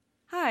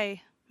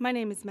Hi, my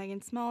name is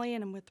Megan Smalley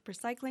and I'm with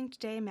Recycling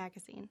Today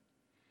magazine.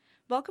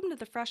 Welcome to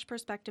the Fresh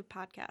Perspective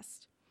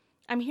podcast.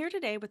 I'm here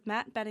today with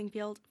Matt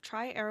Bedingfield of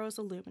Tri-Arrows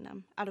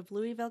Aluminum out of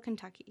Louisville,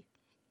 Kentucky.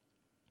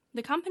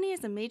 The company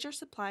is a major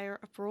supplier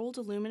of rolled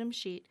aluminum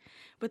sheet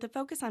with a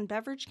focus on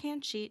beverage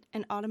can sheet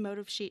and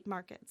automotive sheet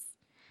markets.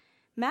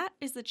 Matt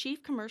is the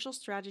Chief Commercial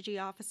Strategy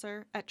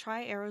Officer at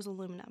Tri-Arrows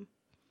Aluminum.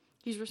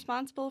 He's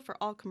responsible for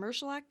all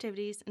commercial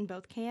activities in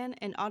both can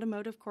and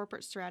automotive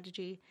corporate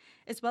strategy,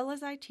 as well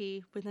as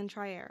IT within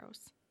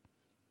Tri-Arrows.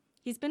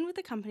 He's been with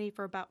the company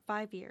for about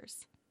 5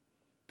 years.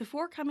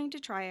 Before coming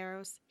to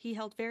Tri-Arrows, he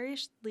held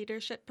various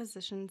leadership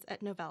positions at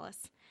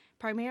Novelis,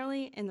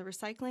 primarily in the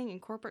recycling and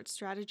corporate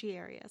strategy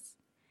areas.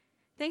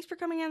 Thanks for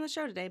coming on the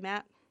show today,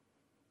 Matt.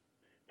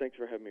 Thanks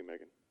for having me,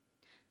 Megan.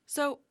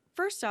 So,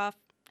 first off,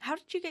 how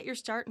did you get your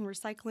start in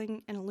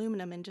recycling and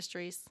aluminum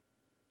industries?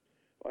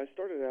 Well, I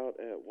started out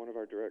at one of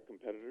our direct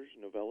competitors,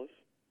 Novelis.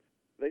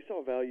 They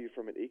saw value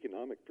from an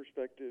economic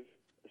perspective,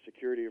 a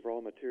security of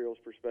raw materials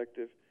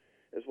perspective,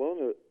 as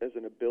well as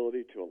an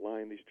ability to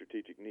align these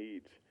strategic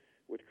needs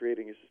with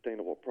creating a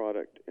sustainable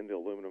product in the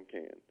aluminum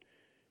can.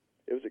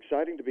 It was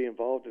exciting to be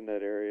involved in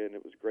that area, and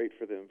it was great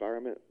for the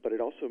environment, but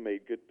it also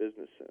made good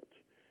business sense.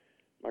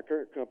 My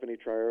current company,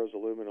 Tri-Arrows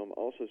Aluminum,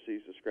 also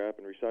sees the scrap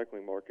and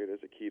recycling market as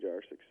a key to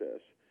our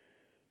success.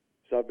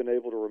 So I've been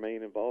able to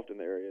remain involved in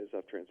the area as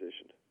I've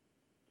transitioned.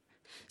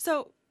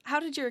 So, how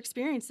did your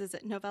experiences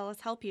at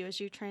Novelis help you as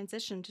you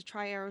transitioned to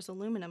Tri-Arrows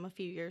Aluminum a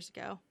few years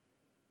ago?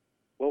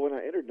 Well, when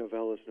I entered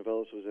Novelis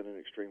was in an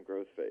extreme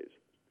growth phase.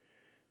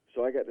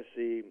 So I got to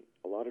see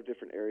a lot of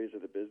different areas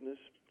of the business,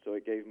 so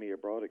it gave me a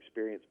broad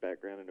experience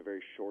background in a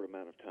very short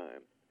amount of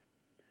time.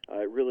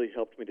 It really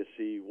helped me to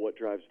see what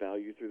drives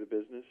value through the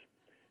business,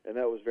 and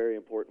that was very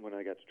important when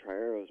I got to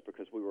Tri-Arrows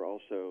because we were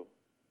also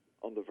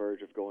on the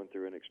verge of going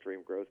through an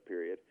extreme growth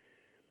period.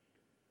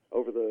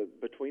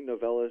 Between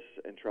Novelis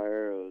and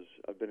Tri-Arrows,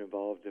 I've been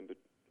involved in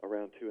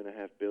around $2.5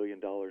 billion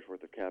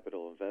worth of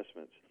capital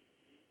investments,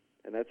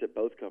 and that's at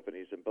both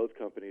companies, and both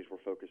companies were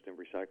focused in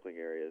recycling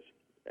areas,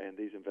 and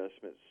these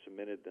investments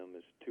cemented them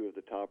as two of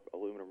the top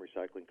aluminum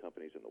recycling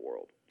companies in the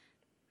world.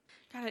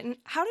 Got it. And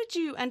how did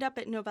you end up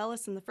at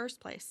Novelis in the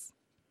first place?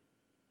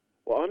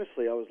 Well,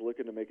 honestly, I was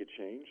looking to make a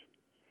change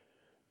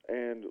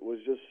and was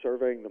just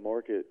surveying the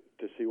market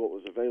to see what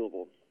was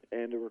available,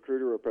 and a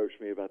recruiter approached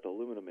me about the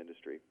aluminum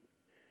industry.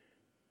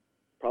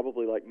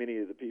 Probably like many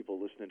of the people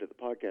listening to the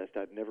podcast,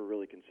 I'd never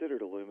really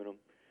considered aluminum,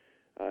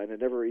 and I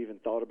never even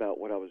thought about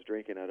what I was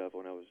drinking out of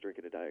when I was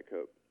drinking a Diet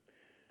Coke.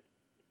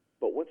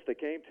 But once they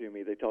came to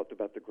me, they talked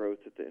about the growth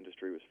that the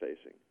industry was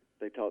facing.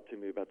 They talked to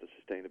me about the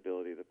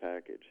sustainability of the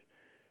package,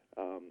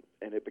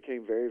 and it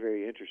became very,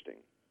 very interesting.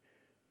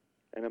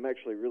 And I'm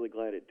actually really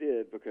glad it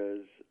did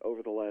because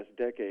over the last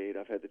decade,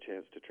 I've had the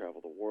chance to travel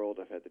the world.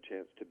 I've had the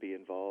chance to be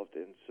involved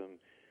in some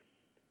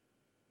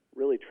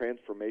really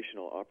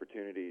transformational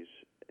opportunities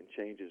and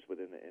changes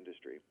within the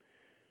industry.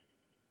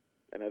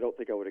 And I don't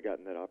think I would have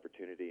gotten that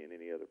opportunity in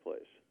any other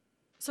place.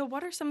 So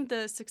what are some of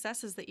the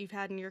successes that you've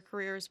had in your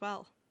career as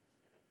well?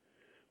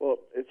 Well,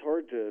 it's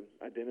hard to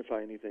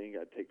identify anything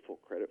I'd take full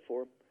credit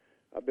for.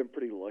 I've been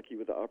pretty lucky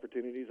with the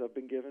opportunities I've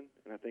been given,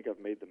 and I think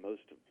I've made the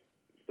most of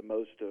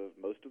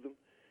most of them.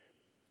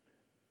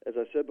 As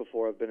I said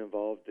before, I've been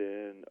involved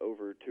in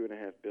over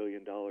 $2.5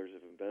 billion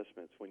of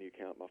investments when you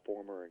count my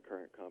former and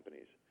current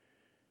companies.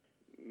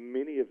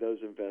 Many of those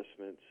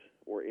investments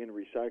were in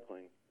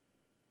recycling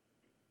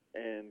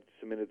and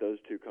cemented those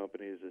two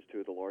companies as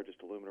two of the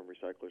largest aluminum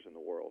recyclers in the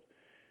world.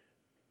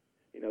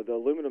 You know, the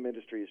aluminum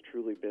industry has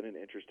truly been an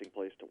interesting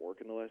place to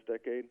work in the last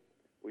decade.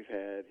 We've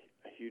had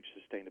a huge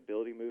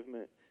sustainability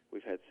movement.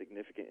 We've had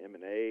significant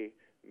M&A,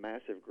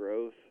 massive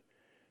growth,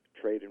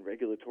 trade and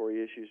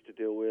regulatory issues to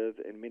deal with,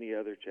 and many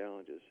other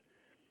challenges.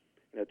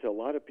 You know, to a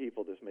lot of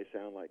people, this may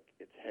sound like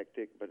it's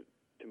hectic, but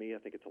to me, I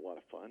think it's a lot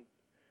of fun.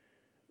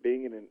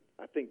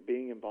 I think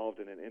being involved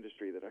in an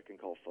industry that I can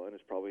call fun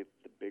is probably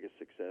the biggest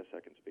success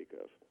I can speak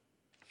of.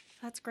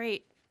 That's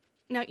great.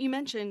 Now, you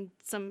mentioned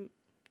some,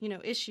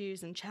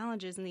 issues and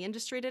challenges in the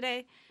industry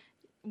today.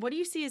 What do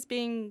you see as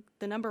being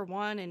the number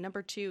one and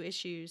number two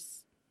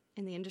issues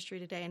in the industry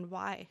today, and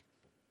why?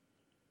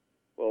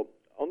 Well,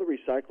 on the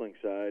recycling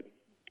side,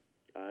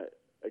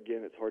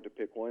 again, it's hard to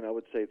pick one. I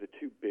would say the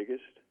two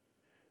biggest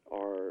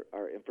are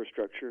our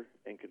infrastructure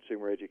and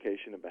consumer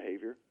education and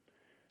behavior.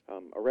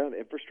 Around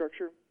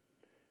infrastructure,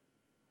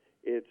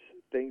 it's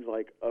things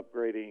like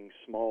upgrading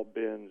small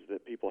bins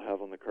that people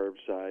have on the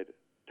curbside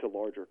to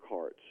larger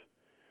carts.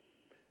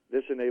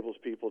 This enables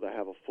people to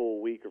have a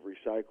full week of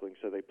recycling,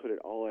 so they put it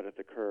all out at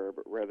the curb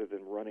rather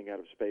than running out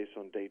of space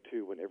on day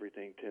two when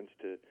everything tends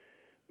to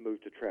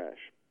move to trash.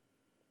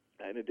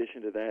 In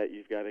addition to that,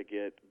 you've got to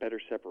get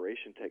better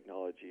separation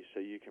technology so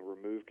you can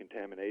remove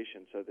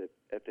contamination so that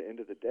at the end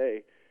of the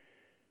day,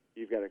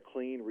 you've got a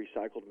clean,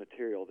 recycled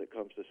material that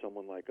comes to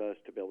someone like us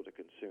to be able to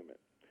consume it.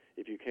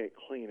 If you can't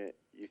clean it,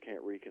 you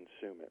can't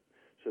reconsume it.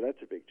 So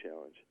that's a big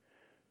challenge.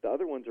 The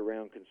other one's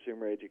around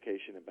consumer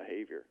education and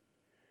behavior.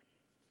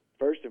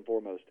 First and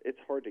foremost, it's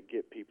hard to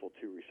get people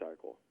to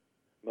recycle.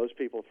 Most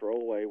people throw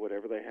away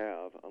whatever they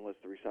have unless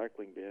the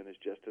recycling bin is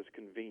just as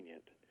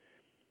convenient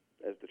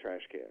as the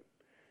trash can.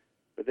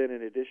 But then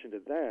in addition to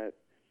that,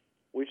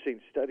 we've seen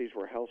studies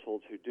where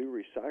households who do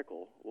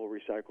recycle will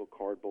recycle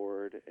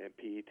cardboard and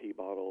PET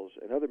bottles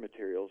and other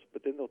materials,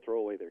 but then they'll throw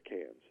away their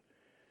cans.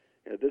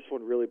 This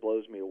one really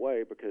blows me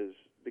away because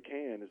the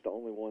can is the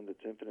only one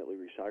that's infinitely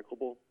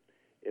recyclable.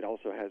 It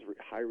also has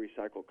high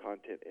recycled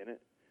content in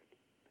it,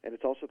 and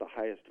it's also the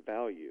highest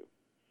value,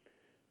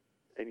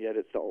 and yet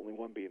it's the only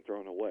one being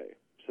thrown away.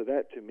 So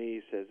that, to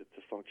me, says it's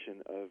a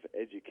function of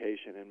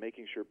education and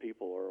making sure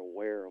people are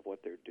aware of what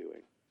they're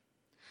doing.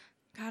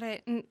 Got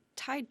it. And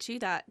tied to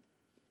that,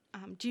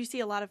 do you see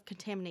a lot of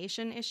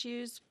contamination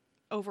issues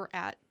over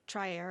at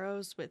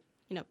Tri-Arrows with,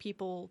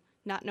 people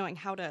not knowing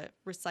how to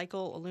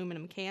recycle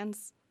aluminum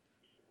cans?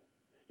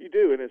 You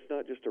do, and it's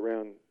not just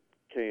around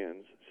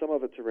cans. Some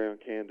of it's around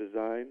can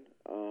design,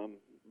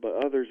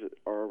 but others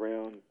are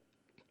around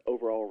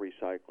overall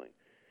recycling.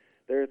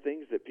 There are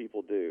things that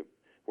people do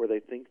where they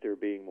think they're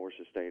being more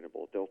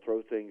sustainable. They'll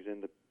throw things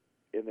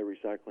in the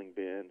recycling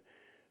bin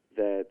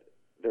that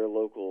their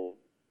local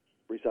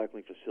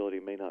recycling facility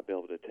may not be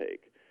able to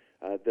take.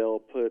 They'll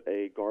put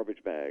a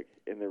garbage bag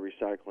in their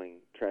recycling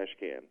trash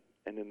can,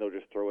 and then they'll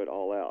just throw it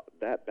all out.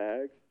 That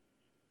bag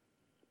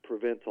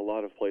prevents a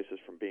lot of places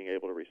from being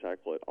able to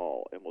recycle it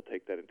all, and will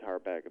take that entire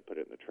bag and put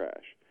it in the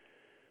trash.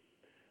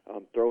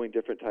 Throwing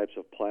different types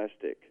of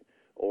plastic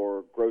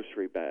or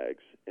grocery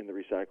bags in the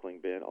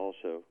recycling bin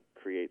also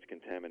creates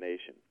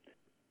contamination.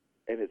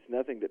 And it's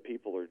nothing that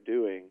people are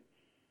doing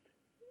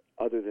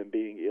other than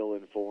being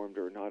ill-informed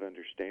or not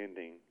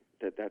understanding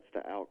that that's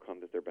the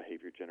outcome that their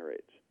behavior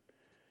generates.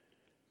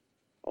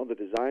 On the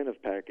design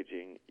of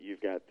packaging,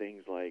 you've got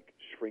things like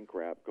shrink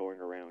wrap going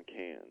around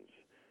cans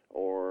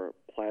or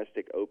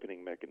plastic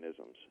opening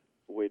mechanisms,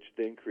 which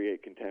then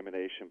create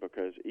contamination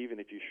because even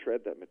if you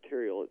shred that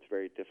material, it's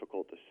very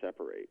difficult to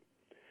separate.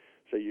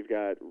 So you've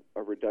got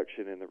a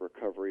reduction in the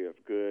recovery of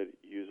good,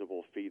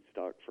 usable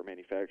feedstock for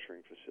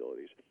manufacturing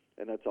facilities,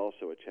 and that's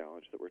also a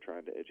challenge that we're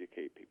trying to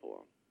educate people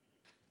on.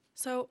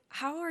 So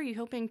how are you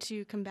hoping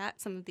to combat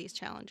some of these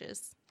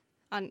challenges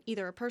on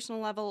either a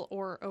personal level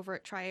or over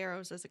at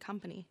Tri-Arrows as a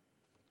company?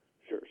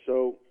 Sure.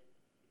 So,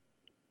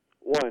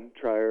 one,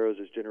 Tri-Arrows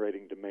is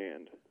generating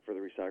demand for the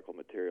recycled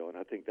material, and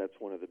I think that's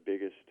one of the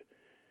biggest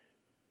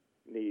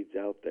needs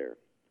out there.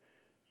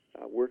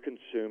 We're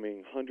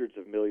consuming hundreds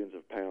of millions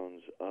of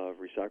pounds of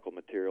recycled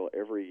material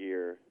every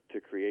year to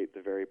create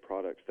the very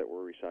products that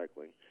we're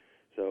recycling.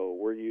 So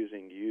we're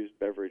using used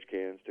beverage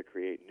cans to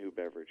create new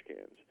beverage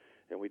cans.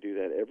 And we do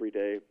that every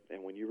day.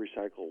 And when you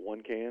recycle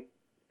one can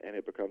and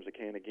it becomes a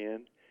can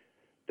again,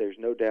 there's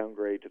no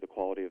downgrade to the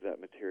quality of that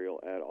material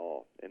at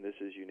all. And this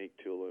is unique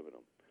to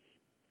aluminum.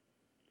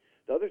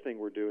 The other thing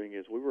we're doing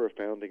is we were a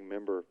founding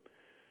member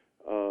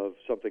of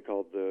something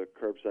called the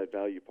Curbside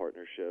Value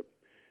Partnership,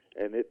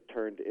 and it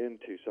turned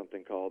into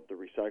something called the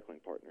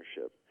Recycling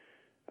Partnership.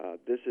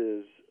 This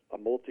is a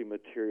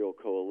multi-material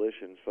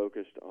coalition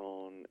focused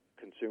on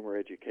consumer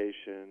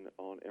education,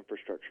 on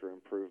infrastructure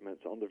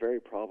improvements, on the very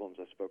problems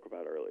I spoke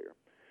about earlier.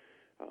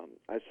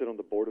 I sit on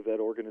the board of that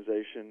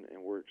organization,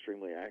 and we're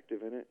extremely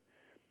active in it.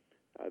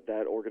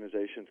 That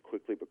organization is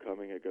quickly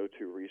becoming a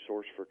go-to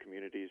resource for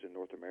communities in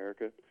North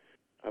America.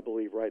 I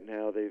believe right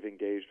now they've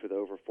engaged with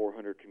over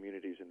 400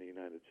 communities in the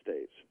United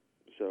States.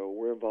 So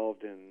we're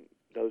involved in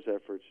those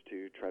efforts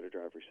to try to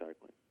drive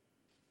recycling.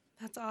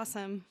 That's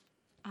awesome.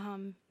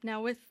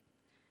 Now,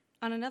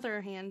 on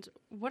another hand,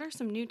 what are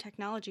some new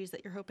technologies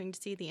that you're hoping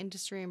to see the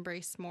industry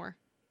embrace more?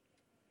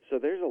 So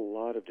there's a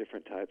lot of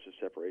different types of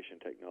separation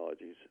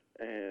technologies,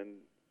 and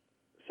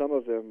some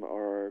of them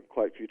are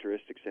quite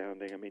futuristic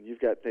sounding. I mean,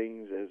 you've got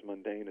things as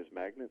mundane as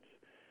magnets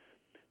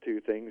to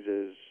things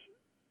as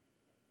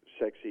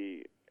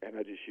sexy, and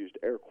I just used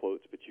air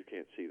quotes, but you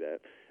can't see that,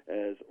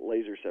 as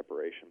laser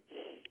separation.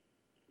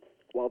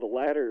 While the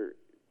latter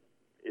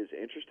is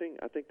interesting,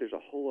 I think there's a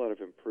whole lot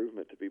of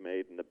improvement to be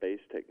made in the base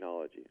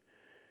technology.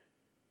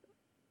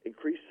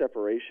 Increased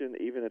separation,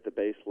 even at the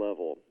base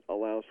level,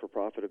 allows for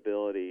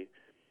profitability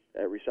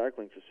at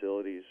recycling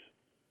facilities,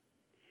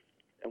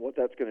 and what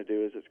that's going to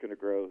do is it's going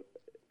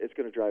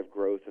to drive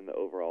growth in the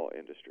overall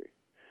industry.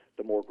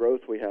 The more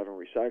growth we have in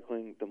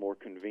recycling, the more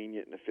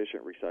convenient and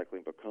efficient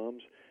recycling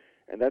becomes,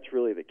 and that's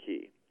really the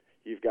key.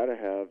 You've got to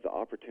have the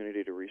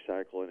opportunity to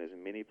recycle in as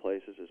many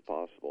places as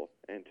possible,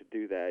 and to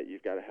do that,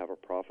 you've got to have a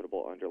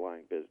profitable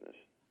underlying business.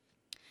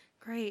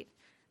 Great.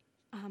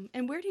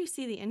 And where do you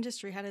see the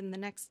industry headed in the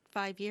next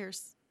 5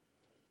 years?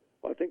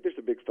 Well, I think there's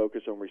a big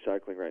focus on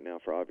recycling right now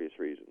for obvious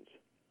reasons.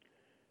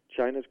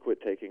 China's quit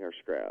taking our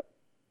scrap.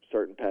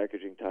 Certain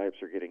packaging types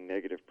are getting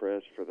negative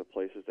press for the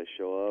places they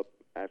show up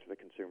after the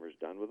consumer's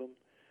done with them.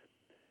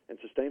 And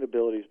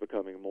sustainability is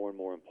becoming more and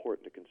more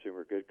important to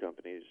consumer good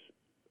companies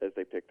as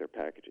they pick their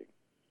packaging.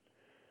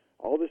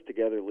 All this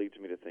together leads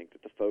me to think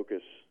that the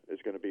focus is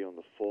going to be on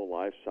the full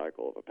life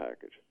cycle of a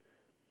package.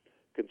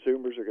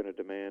 Consumers are going to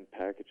demand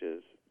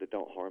packages that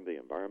don't harm the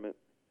environment.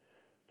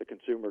 The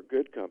consumer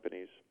good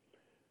companies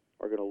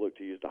are going to look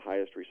to use the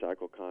highest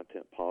recycled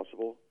content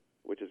possible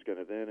which is going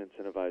to then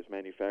incentivize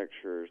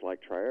manufacturers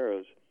like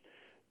Tri-Arrows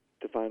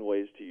to find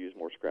ways to use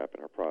more scrap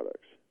in our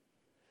products.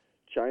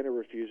 China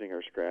refusing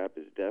our scrap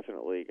is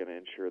definitely going to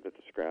ensure that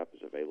the scrap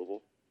is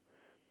available.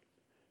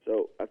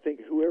 So I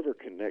think whoever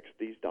connects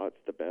these dots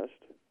the best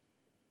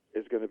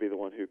is going to be the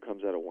one who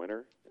comes out a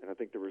winner, and I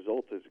think the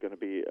result is going to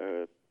be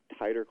a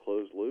tighter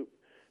closed loop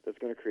that's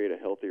going to create a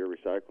healthier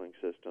recycling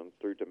system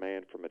through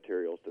demand for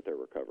materials that they're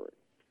recovering.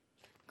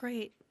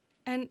 Great.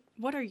 And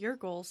what are your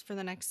goals for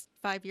the next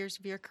 5 years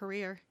of your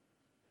career?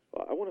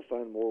 Well, I want to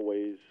find more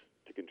ways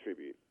to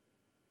contribute.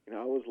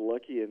 I was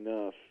lucky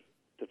enough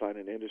to find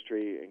an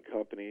industry and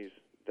companies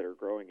that are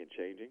growing and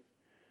changing.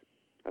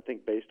 I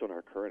think based on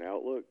our current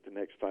outlook, the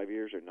next 5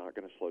 years are not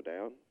going to slow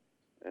down,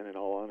 and in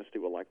all honesty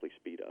will likely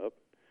speed up.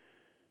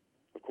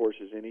 Of course,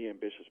 as any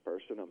ambitious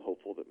person, I'm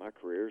hopeful that my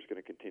career is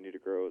going to continue to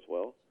grow as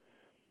well.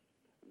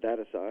 That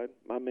aside,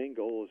 my main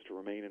goal is to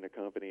remain in a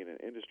company and an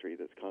industry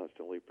that's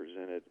constantly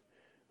presented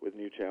with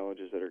new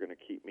challenges that are going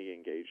to keep me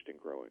engaged and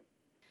growing.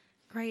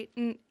 Great.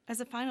 And as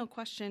a final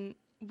question,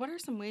 what are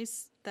some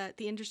ways that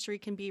the industry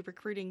can be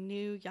recruiting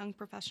new young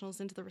professionals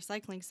into the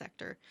recycling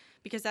sector?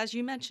 Because as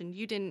you mentioned,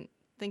 you didn't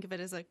think of it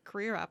as a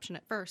career option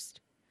at first.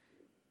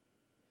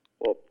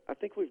 Well, I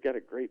think we've got a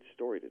great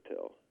story to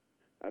tell.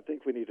 I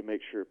think we need to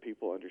make sure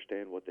people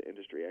understand what the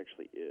industry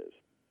actually is.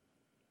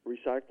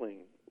 Recycling,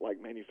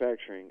 like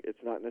manufacturing,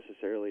 it's not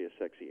necessarily a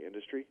sexy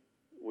industry,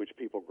 which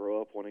people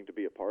grow up wanting to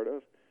be a part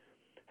of.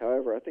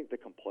 However, I think the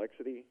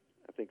complexity,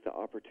 I think the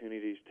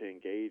opportunities to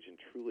engage in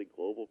truly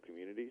global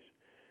communities,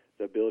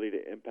 the ability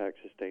to impact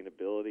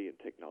sustainability and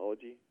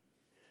technology,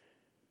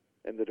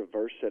 and the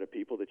diverse set of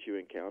people that you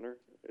encounter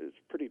is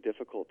pretty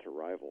difficult to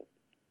rival.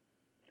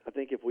 I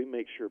think if we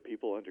make sure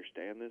people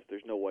understand this,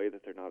 there's no way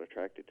that they're not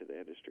attracted to the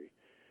industry.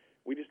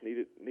 We just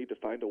need to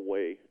find a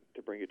way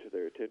to bring it to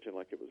their attention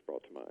like it was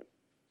brought to mine.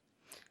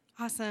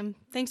 Awesome.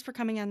 Thanks for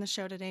coming on the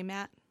show today,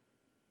 Matt.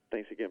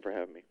 Thanks again for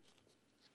having me.